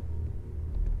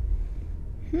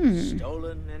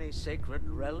 Stolen any sacred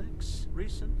relics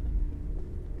recently?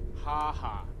 Ha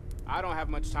ha. I don't have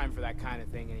much time for that kind of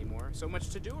thing anymore. So much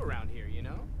to do around here, you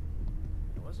know?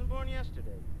 I wasn't born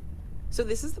yesterday. So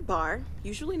this is the bar.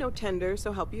 Usually no tender,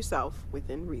 so help yourself.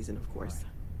 Within reason, of course.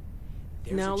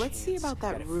 There's Now a let's see chance about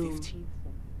that a room. 15th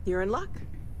You're in luck.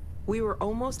 We were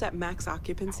almost at max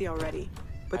occupancy already,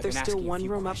 but I've there's been still asking a one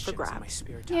few room up for questions in my grabs.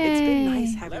 spare time. It's been Yay.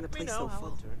 nice having Let the me place know so how full.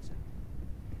 it turns out.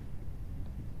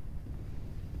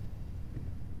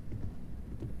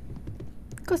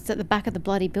 Of course, it's at the back of the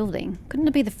bloody building. Couldn't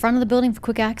it be the front of the building for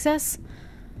quick access?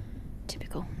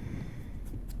 Typical.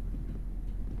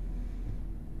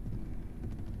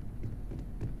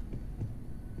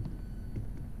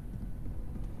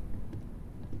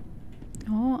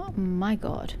 Oh my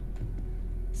god.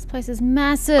 This place is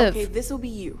massive. Okay, this'll be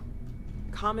you.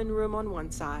 Common room on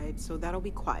one side, so that'll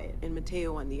be quiet, and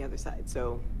Mateo on the other side,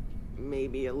 so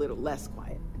maybe a little less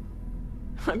quiet.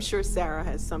 I'm sure Sarah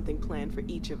has something planned for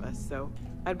each of us, so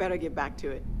I'd better get back to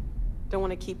it. Don't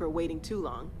want to keep her waiting too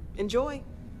long. Enjoy!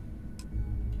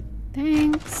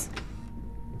 Thanks.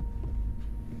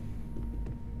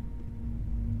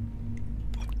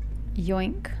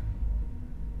 Yoink.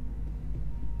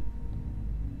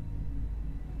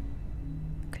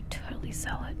 Could totally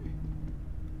sell it.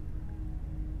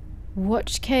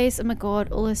 Watch case. Oh my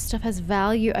god, all this stuff has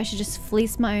value. I should just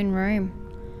fleece my own room.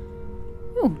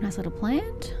 Ooh, nice little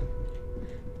plant.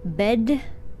 Bed.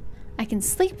 I can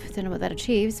sleep. Don't know what that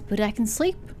achieves, but I can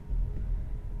sleep.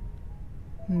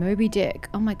 Moby Dick.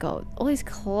 Oh my god. All these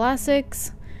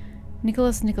classics.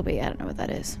 Nicholas Nickleby. I don't know what that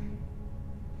is.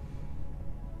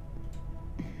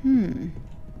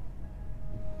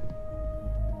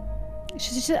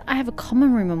 She said I have a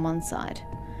common room on one side.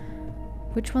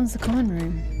 Which one's the common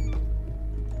room?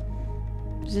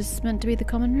 Is this meant to be the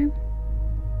common room?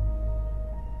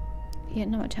 Yeah,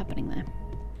 not much happening there.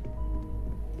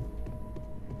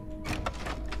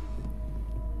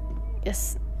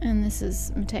 Yes, and this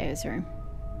is Mateo's room.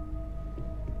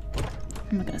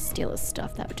 I'm not gonna steal his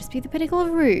stuff, that would just be the pinnacle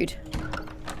of rude.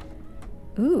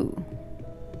 Ooh.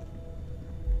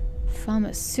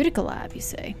 Pharmaceutical lab, you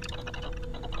say?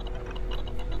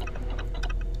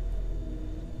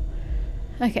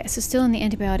 Okay, so still in the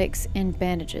antibiotics and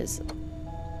bandages.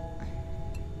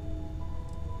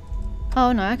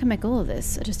 Oh no, I can make all of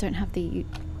this. I just don't have the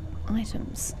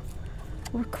items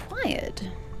required.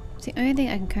 It's the only thing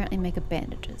I can currently make are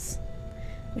bandages,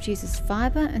 which uses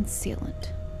fiber and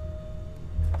sealant.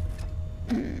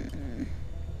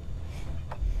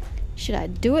 Should I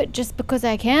do it just because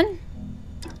I can?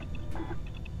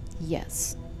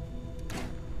 Yes.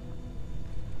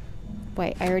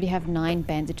 Wait, I already have 9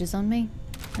 bandages on me?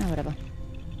 Oh, whatever.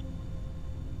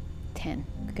 10.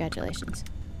 Congratulations.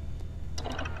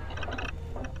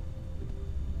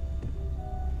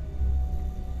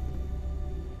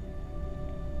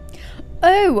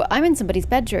 Oh, I'm in somebody's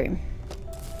bedroom.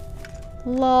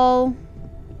 Lol.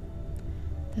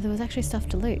 There was actually stuff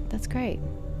to loot. That's great.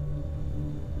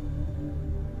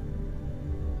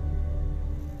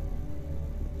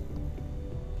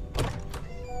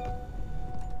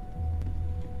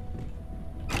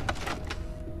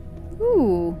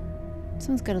 Ooh.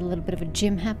 Someone's got a little bit of a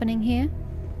gym happening here.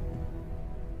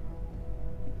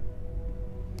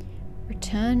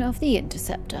 Return of the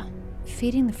Interceptor.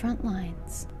 Feeding the front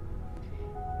lines.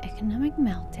 Economic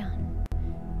meltdown.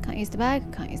 Can't use the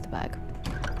bag. Can't use the bag.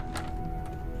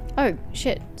 Oh,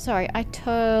 shit. Sorry. I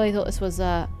totally thought this was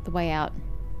the way out.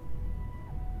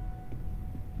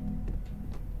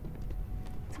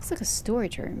 Looks like a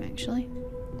storage room, actually.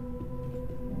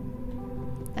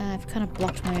 I've kind of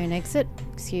blocked my own exit.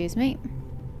 Excuse me.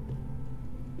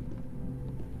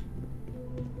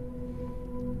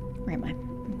 Where am I?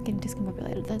 I'm getting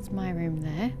discombobulated. That's my room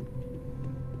there.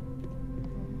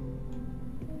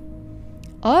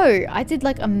 Oh, I did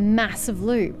like a massive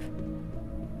loop.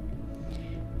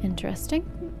 Interesting.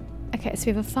 Okay, so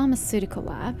we have a pharmaceutical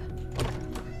lab.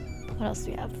 What else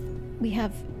do we have? We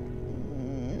have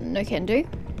no can do.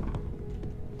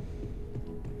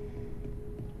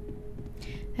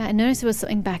 Now, I noticed there was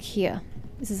something back here.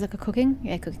 This is like a cooking?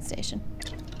 Yeah, cooking station.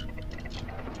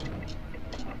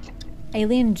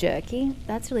 Alien jerky?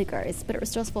 That's really gross, but it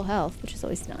restores full health, which is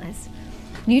always nice.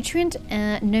 Nutrient,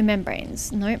 no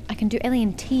membranes. Nope, I can do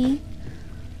alien tea.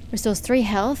 Restores 3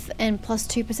 health and plus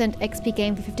 2% XP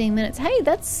gain for 15 minutes. Hey,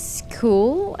 that's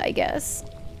cool, I guess.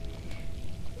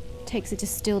 Takes a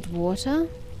distilled water.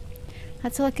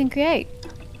 That's all I can create.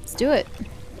 Let's do it.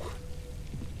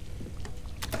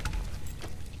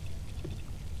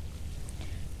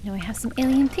 Now I have some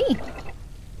alien tea.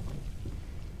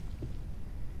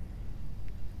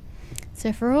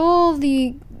 So for all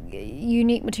the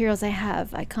unique materials I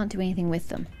have, I can't do anything with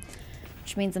them.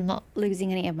 Which means I'm not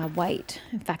losing any of my weight.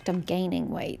 In fact, I'm gaining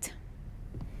weight.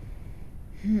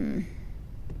 Nothing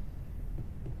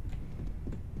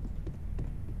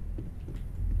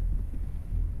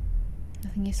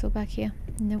useful back here?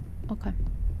 Nope. Okay.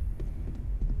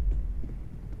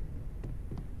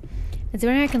 Is there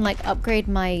any way I can like upgrade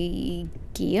my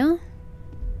gear?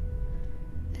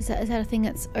 Is that a thing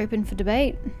that's open for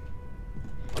debate?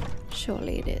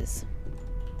 Surely it is.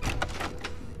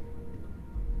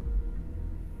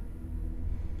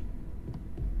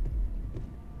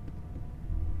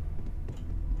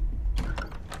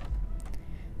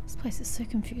 This place is so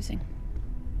confusing.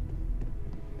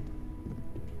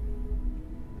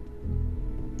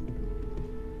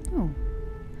 Oh,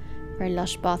 very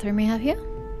lush bathroom we have here.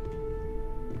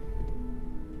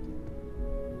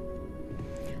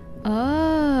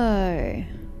 Oh,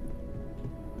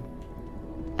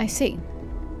 I see.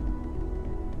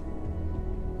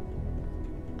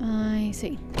 I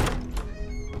see.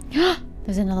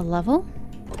 There's another level.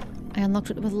 I unlocked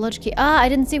it with a lodge key. Ah, I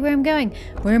didn't see where I'm going.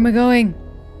 Where am I going?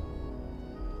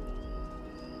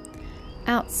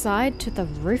 Outside to the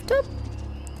rooftop?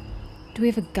 Do we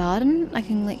have a garden I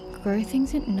can like grow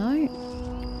things in? No.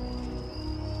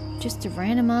 Just a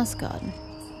random ass garden.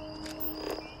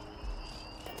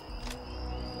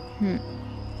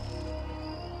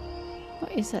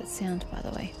 What is that sound, by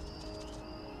the way?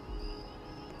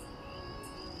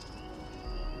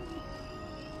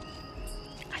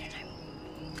 I don't know.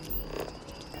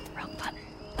 Wrong button.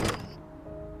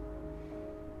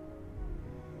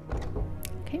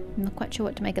 Okay, I'm not quite sure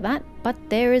what to make of that, but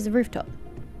there is a rooftop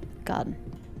garden.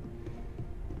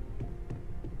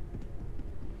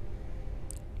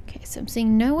 Okay, so I'm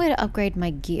seeing nowhere to upgrade my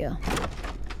gear.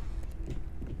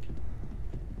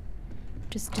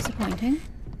 Just disappointing.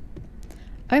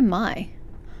 Oh my.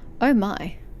 Oh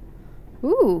my.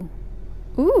 Ooh.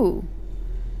 Ooh.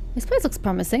 This place looks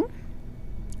promising.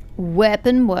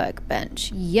 Weapon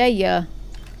workbench. Yeah, yeah.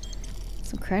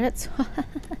 Some credits.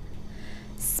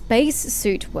 Space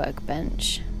suit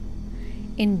workbench.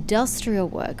 Industrial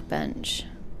workbench.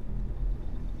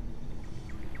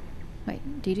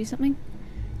 Wait, do you do something?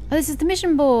 Oh, this is the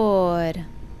mission board.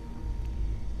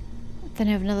 Then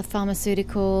I have another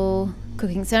pharmaceutical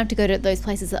cooking. So I don't have to go to those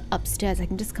places upstairs. I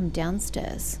can just come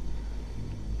downstairs.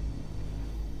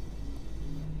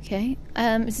 Okay.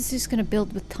 Is this just going to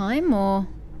build with time or...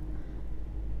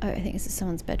 Oh, I think this is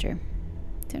someone's bedroom.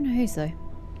 Don't know whose though.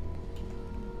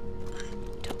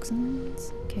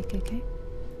 Toxins. Okay, okay, okay.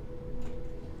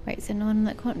 Wait, is there no one in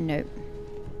that corner? Nope.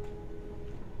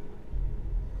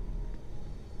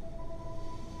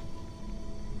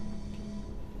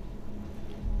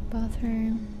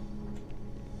 Bathroom.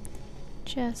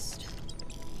 Chest.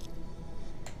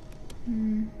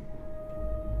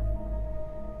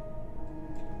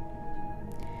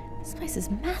 This place is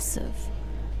massive.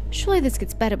 Surely this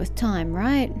gets better with time,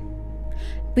 right?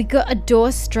 We got a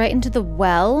door straight into the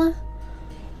well.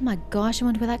 Oh my gosh, I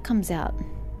wonder where that comes out.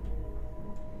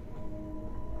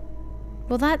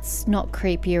 Well, that's not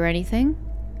creepy or anything.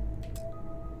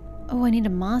 Oh, I need a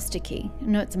master key.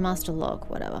 No, it's a master log,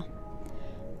 whatever.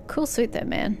 Cool suit though,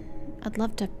 man. I'd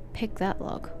love to pick that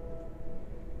log.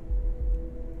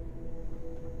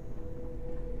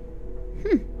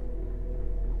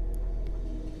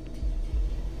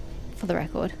 For the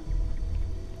record,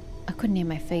 I couldn't hear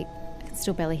my feet. I can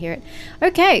still barely hear it.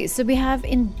 Okay, so we have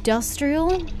industrial.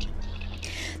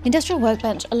 The industrial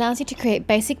workbench allows you to create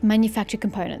basic manufactured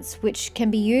components, which can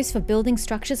be used for building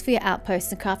structures for your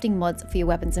outposts and crafting mods for your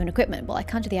weapons and equipment. Well, I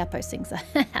can't do the outpost things. I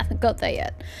haven't got there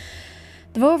yet.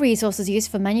 The raw resources used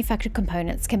for manufactured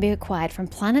components can be acquired from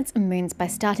planets and moons by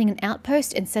starting an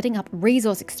outpost and setting up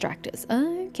resource extractors.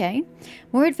 Okay.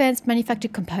 More advanced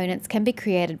manufactured components can be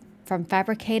created from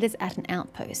fabricators at an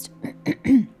outpost.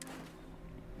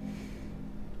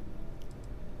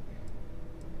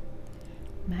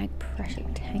 Mag pressure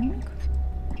tank.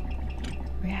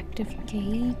 Reactive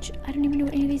gauge. I don't even know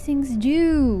what any of these things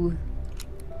do.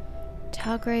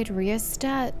 Targrade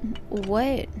rheostat.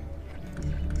 What?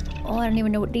 Oh, I don't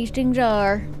even know what these things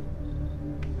are.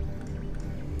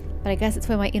 But I guess it's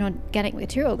where my inorganic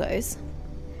material goes.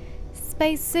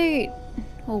 Spacesuit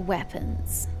or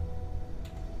weapons.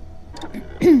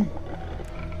 I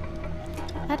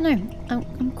don't know.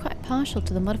 I'm quite partial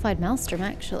to the modified maelstrom,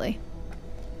 actually.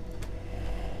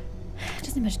 It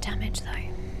doesn't do much damage, though.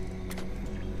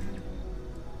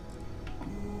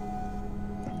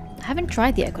 I haven't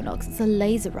tried the Equinox. It's a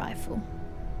laser rifle.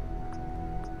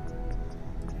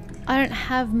 I don't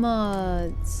have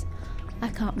mods. I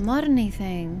can't mod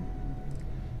anything.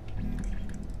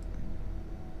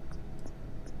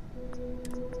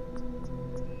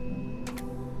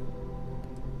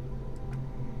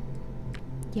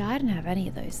 Yeah, I don't have any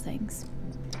of those things.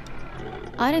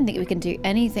 I don't think we can do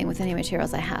anything with any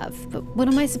materials I have, but what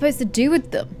am I supposed to do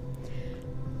with them?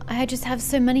 I just have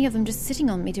so many of them just sitting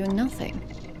on me doing nothing.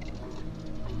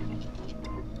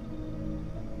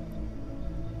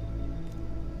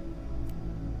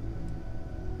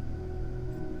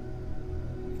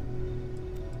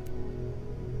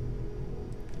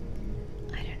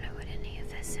 I don't know what any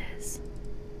of this is.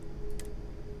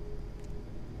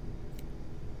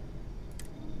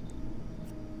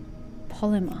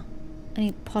 Polymer. I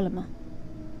need polymer.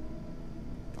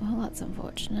 Well, that's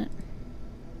unfortunate.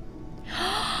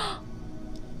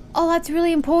 Oh, that's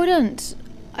really important.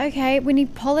 Okay, we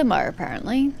need polymer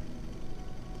apparently.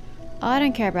 I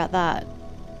don't care about that.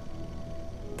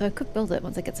 Though I could build it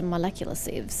once I get some molecular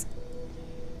sieves.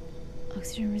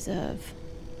 Oxygen reserve.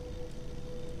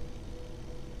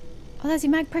 Oh, there's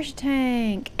your mag pressure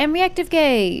tank and reactive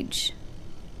gauge.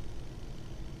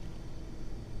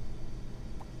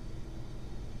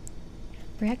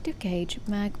 Reactive gauge,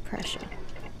 mag pressure.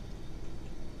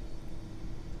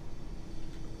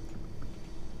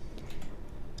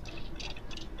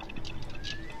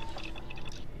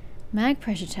 Mag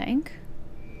pressure tank.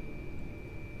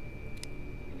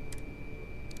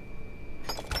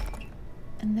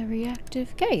 And the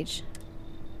reactive gauge.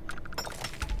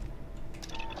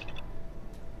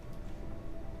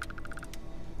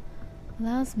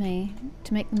 Allows me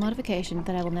to make the modification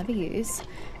that I will never use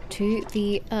to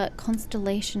the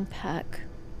Constellation pack.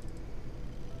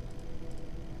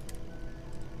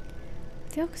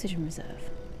 The oxygen reserve.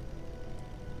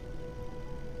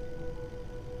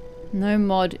 No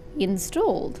mod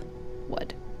installed.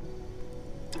 What?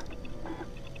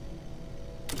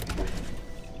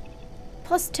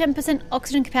 Plus 10%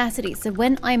 oxygen capacity, so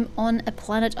when I'm on a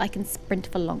planet I can sprint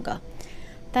for longer.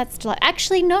 That's like,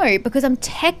 actually no, because I'm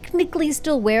technically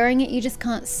still wearing it, you just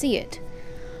can't see it.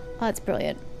 Oh, that's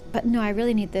brilliant. But no, I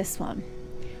really need this one.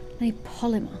 I need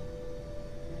polymer.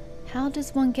 How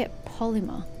does one get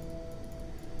polymer?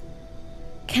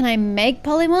 Can I make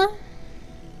polymer?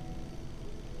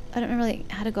 I don't know really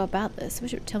how to go about this. I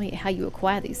wish it would tell me how you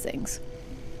acquire these things.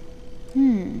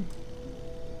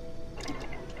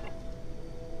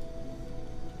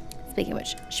 Speaking of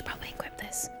which, I should probably equip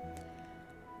this.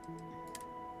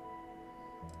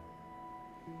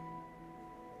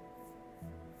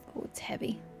 Oh, it's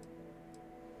heavy.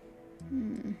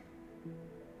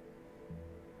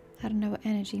 I don't know what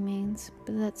energy means,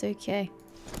 but that's okay.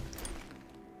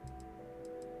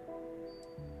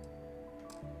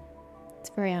 It's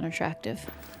very unattractive,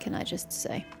 can I just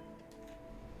say.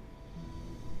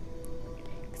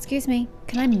 Excuse me,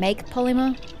 can I make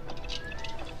polymer?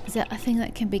 Is that a thing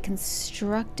that can be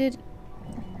constructed?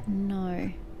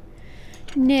 No.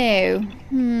 No.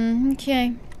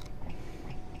 Okay.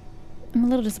 I'm a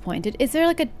little disappointed. Is there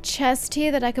like a chest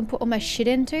here that I can put all my shit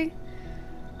into?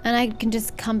 And I can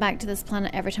just come back to this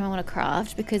planet every time I want to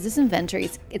craft, because this inventory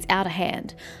it's out of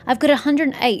hand. I've got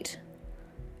 108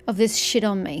 of this shit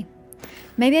on me.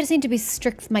 Maybe I just need to be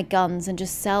strict with my guns and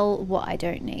just sell what I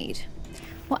don't need.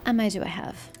 What ammo do I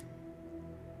have?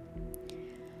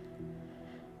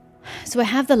 So I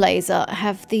have the laser, I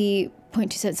have the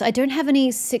 .2 cents. I don't have any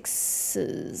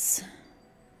 6s.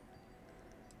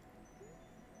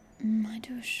 I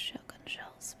do have shotgun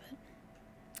shells, but...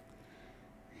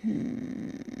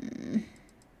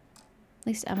 At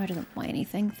least ammo doesn't weigh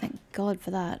anything. Thank God for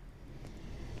that.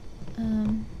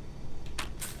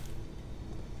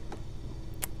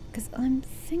 Because I'm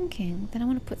thinking that I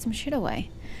want to put some shit away.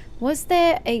 Was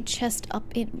there a chest up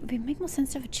in... It would make more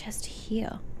sense to have a chest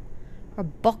here. Or a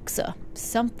boxer.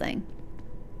 Something.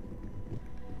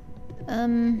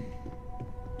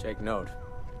 Take note.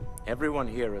 Everyone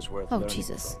here is worth learning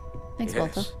Jesus. from. Thanks,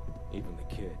 Yes, Walter. even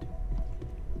the kid.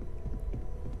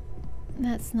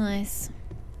 That's nice.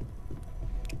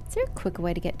 Is there a quicker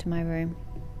way to get to my room?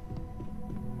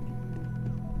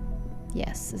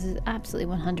 Yes, this is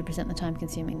absolutely 100% the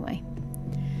time-consuming way.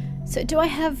 So, do I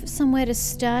have somewhere to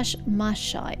stash my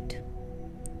shite?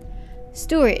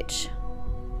 Storage.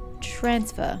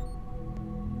 Transfer.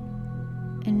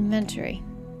 Inventory.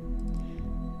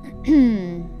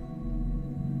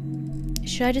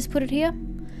 Should I just put it here?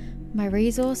 My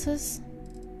resources?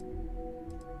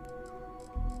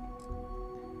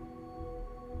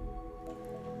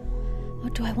 Or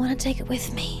do I want to take it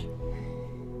with me?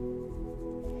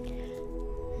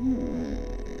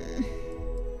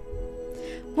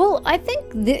 Well, I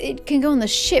think that it can go on the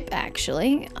ship,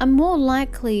 actually. I'm more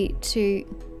likely to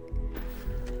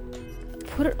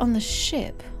put it on the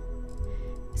ship.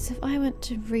 So if I went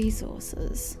to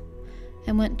resources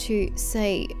and went to,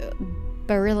 say,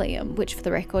 beryllium, which for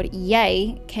the record,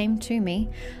 yay, came to me.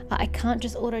 I can't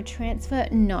just auto-transfer?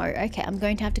 No. Okay, I'm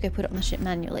going to have to go put it on the ship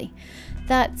manually.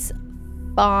 That's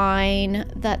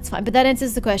fine. That's fine. But that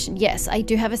answers the question. Yes, I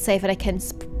do have a safe and I can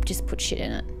just put shit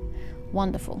in it.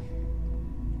 Wonderful.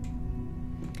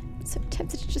 I'm so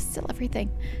tempted to just sell everything.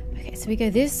 Okay, so we go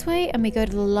this way and we go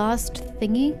to the last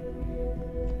thingy.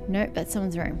 Nope, that's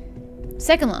someone's room.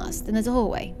 Second last, then there's a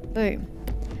hallway. Boom.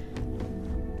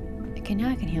 Okay, now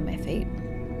I can hear my feet.